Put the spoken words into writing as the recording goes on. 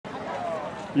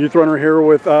youth runner here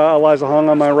with Eliza Hong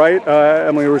on my right,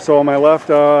 Emily Russo on my left.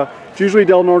 It's usually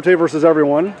Del Norte versus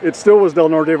everyone. It still was Del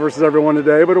Norte versus everyone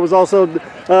today, but it was also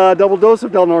a double dose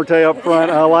of Del Norte up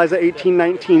front. Eliza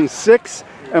 18:19.6,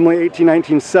 Emily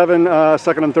 18:19.7,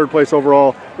 second and third place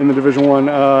overall in the Division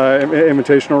I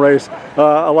Invitational race.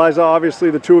 Eliza, obviously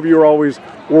the two of you are always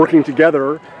working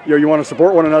together. You know, you want to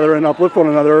support one another and uplift one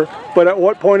another. But at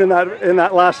what point in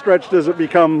that last stretch does it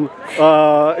become,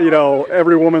 you know,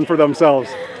 every woman for themselves?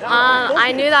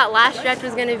 I knew that last stretch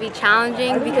was going to be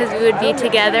challenging because we would be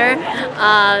together.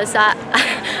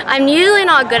 I'm usually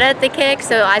not good at the kick,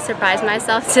 so I surprised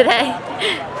myself today.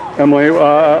 Emily,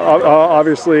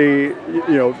 obviously, you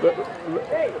know,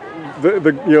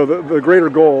 the greater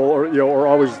goal, or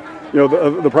always, you know,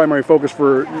 the primary focus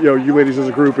for you ladies as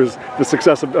a group is the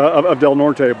success of Del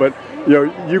Norte. But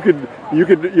you could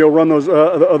run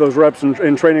those reps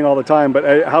in training all the time.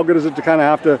 But how good is it to kind of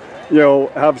have to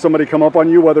have somebody come up on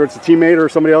you, whether it's a teammate or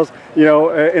somebody else,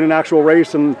 in an actual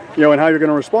race, and and how you're going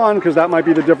to respond, because that might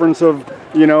be the difference of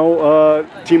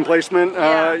team placement,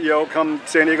 come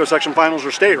San Diego section finals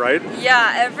or state, right?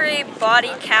 Yeah, every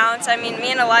body counts. I mean,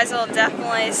 me and Eliza will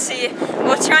definitely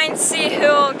we'll try and see who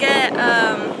will get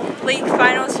league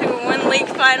finals, who will win league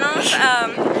finals.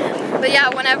 But yeah,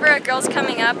 whenever a girl's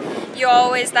coming up,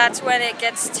 that's when it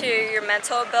gets to your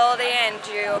mental ability, and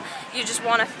you just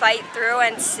want to fight through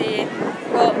and see,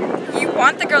 well, you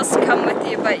want the girls to come with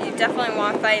you, but you definitely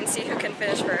want to fight and see who can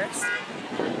finish first.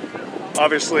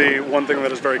 Obviously, one thing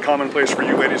that is very commonplace for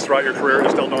you ladies throughout your career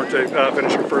is Del Norte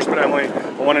finishing first. But Emily,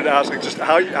 I wanted to ask, just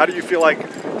how do you feel like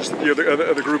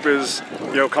the group is,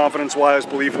 confidence-wise,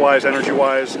 belief-wise,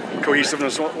 energy-wise,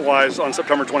 cohesiveness-wise on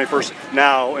September 21st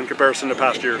now in comparison to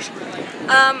past years?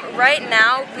 Right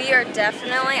now, we are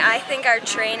definitely, I think our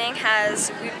training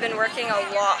we've been working a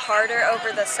lot harder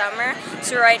over the summer.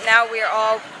 So right now we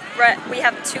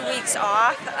have 2 weeks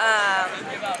off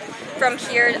from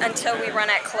here until we run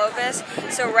at Clovis.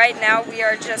 So right now we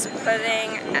are just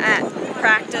putting at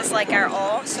practice like our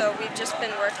all. So we've just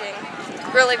been working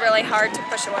really, really hard to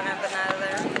push one up and out of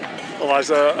there.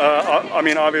 Eliza, I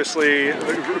mean, obviously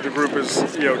the group is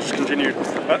just continued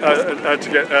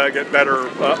to get better,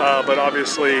 but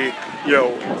obviously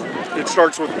it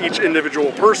starts with each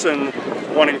individual person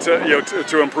wanting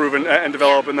to improve and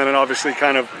develop, and then it obviously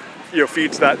kind of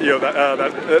feeds that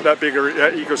that bigger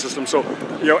ecosystem. So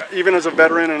even as a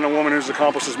veteran and a woman who's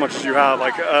accomplished as much as you have,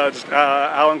 like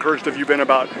how encouraged have you been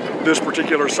about this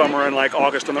particular summer and like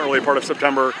August and the early part of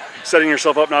September, setting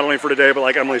yourself up not only for today, but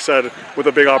like Emily said, with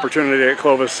a big opportunity at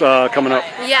Clovis coming up?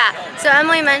 Yeah, so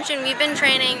Emily mentioned we've been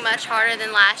training much harder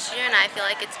than last year, and I feel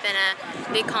like it's been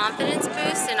a big confidence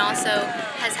boost, and also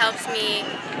has helped me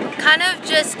kind of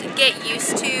just get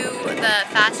used to the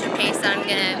faster pace that I'm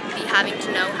going to be having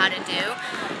to know how to do.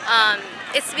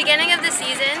 It's the beginning of the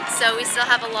season, so we still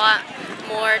have a lot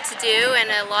more to do and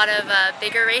a lot of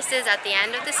bigger races at the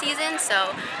end of the season,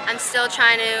 so I'm still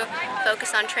trying to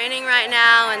focus on training right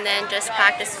now and then just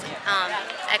practice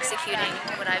executing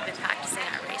what I've been practicing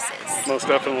at races. Most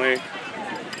definitely.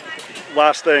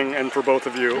 Last thing, and for both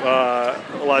of you,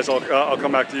 Eliza, I'll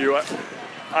come back to you.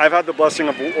 I've had the blessing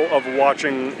of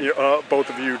watching both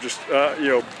of you just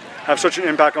have such an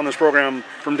impact on this program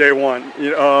from day one.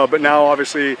 But now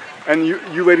obviously, and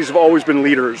you ladies have always been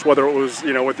leaders, whether it was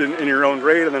in your own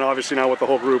grade, and then obviously now with the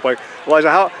whole group. Like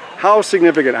Eliza, how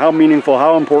significant, how meaningful,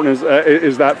 how important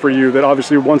is that for you? That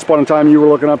obviously once upon a time you were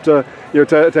looking up to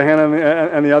to Hannah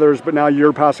and the others, but now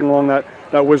you're passing along that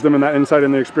wisdom and that insight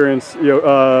and the experience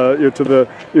to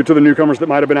the newcomers that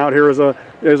might have been out here as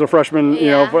a freshman,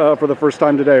 for the first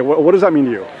time today. What does that mean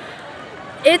to you?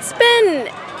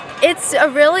 It's a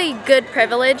really good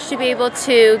privilege to be able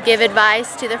to give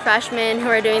advice to the freshmen who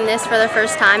are doing this for the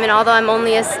first time. And although I'm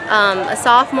only a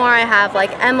sophomore, I have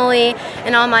like Emily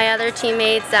and all my other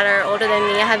teammates that are older than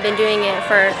me have been doing it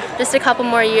for just a couple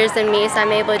more years than me, so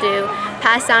I'm able to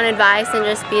pass down advice and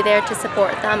just be there to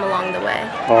support them along the way.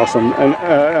 Awesome. And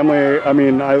Emily, I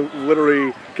mean, I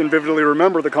literally can vividly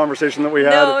remember the conversation that we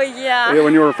had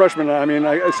when you were a freshman. I mean,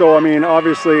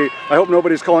 obviously, I hope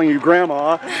nobody's calling you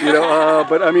grandma,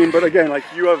 but again, like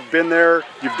you have been there,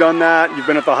 you've done that, you've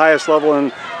been at the highest level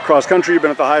in cross country, you've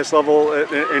been at the highest level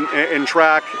in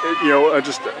track,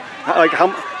 just like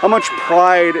how much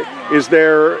pride is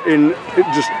there in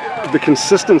just the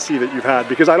consistency that you've had?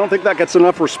 Because I don't think that gets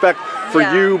enough respect for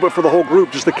you, but for the whole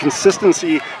group. Just the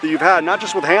consistency that you've had, not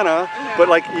just with Hannah, but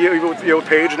like with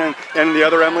Paige and the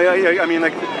other Emily. I mean,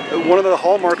 like one of the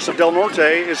hallmarks of Del Norte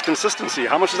is consistency.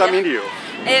 How much does that mean to you?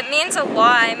 It means a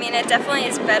lot. I mean, it definitely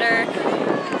is better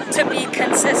to be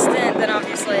consistent than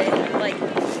obviously like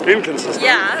inconsistent.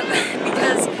 Yeah,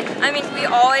 because I I mean, we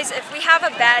always, if we have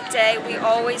a bad day, we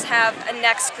always have a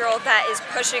next girl that is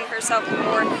pushing herself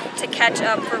more to catch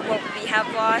up for what we have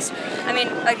lost. I mean,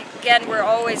 again, we're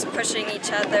always pushing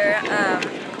each other.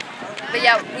 But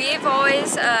yeah, we've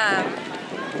always,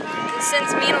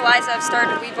 since me and Eliza have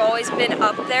started, we've always been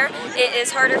up there. It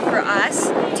is harder for us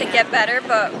to get better,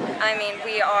 but I mean,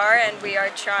 we are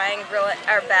trying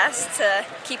our best to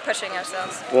keep pushing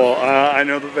ourselves. Well, I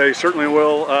know that they certainly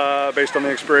will, based on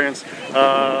the experience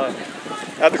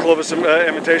at the Calif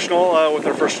Invitational with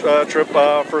their first trip,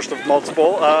 first of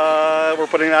multiple. We're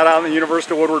putting that out in the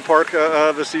University of Woodward Park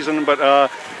this season, but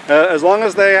as long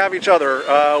as they have each other,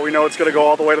 we know it's going to go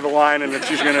all the way to the line, and it's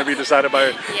usually going to be decided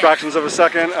by fractions of a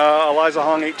second. Eliza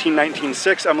Hong,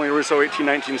 18:19.6, Emily Russo,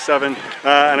 18:19.7,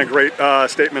 and a great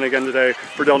statement again today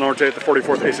for Del Norte at the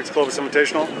 44th ASICS Calif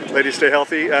Invitational. Ladies, stay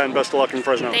healthy, and best of luck in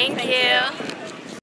Fresno. Thank you.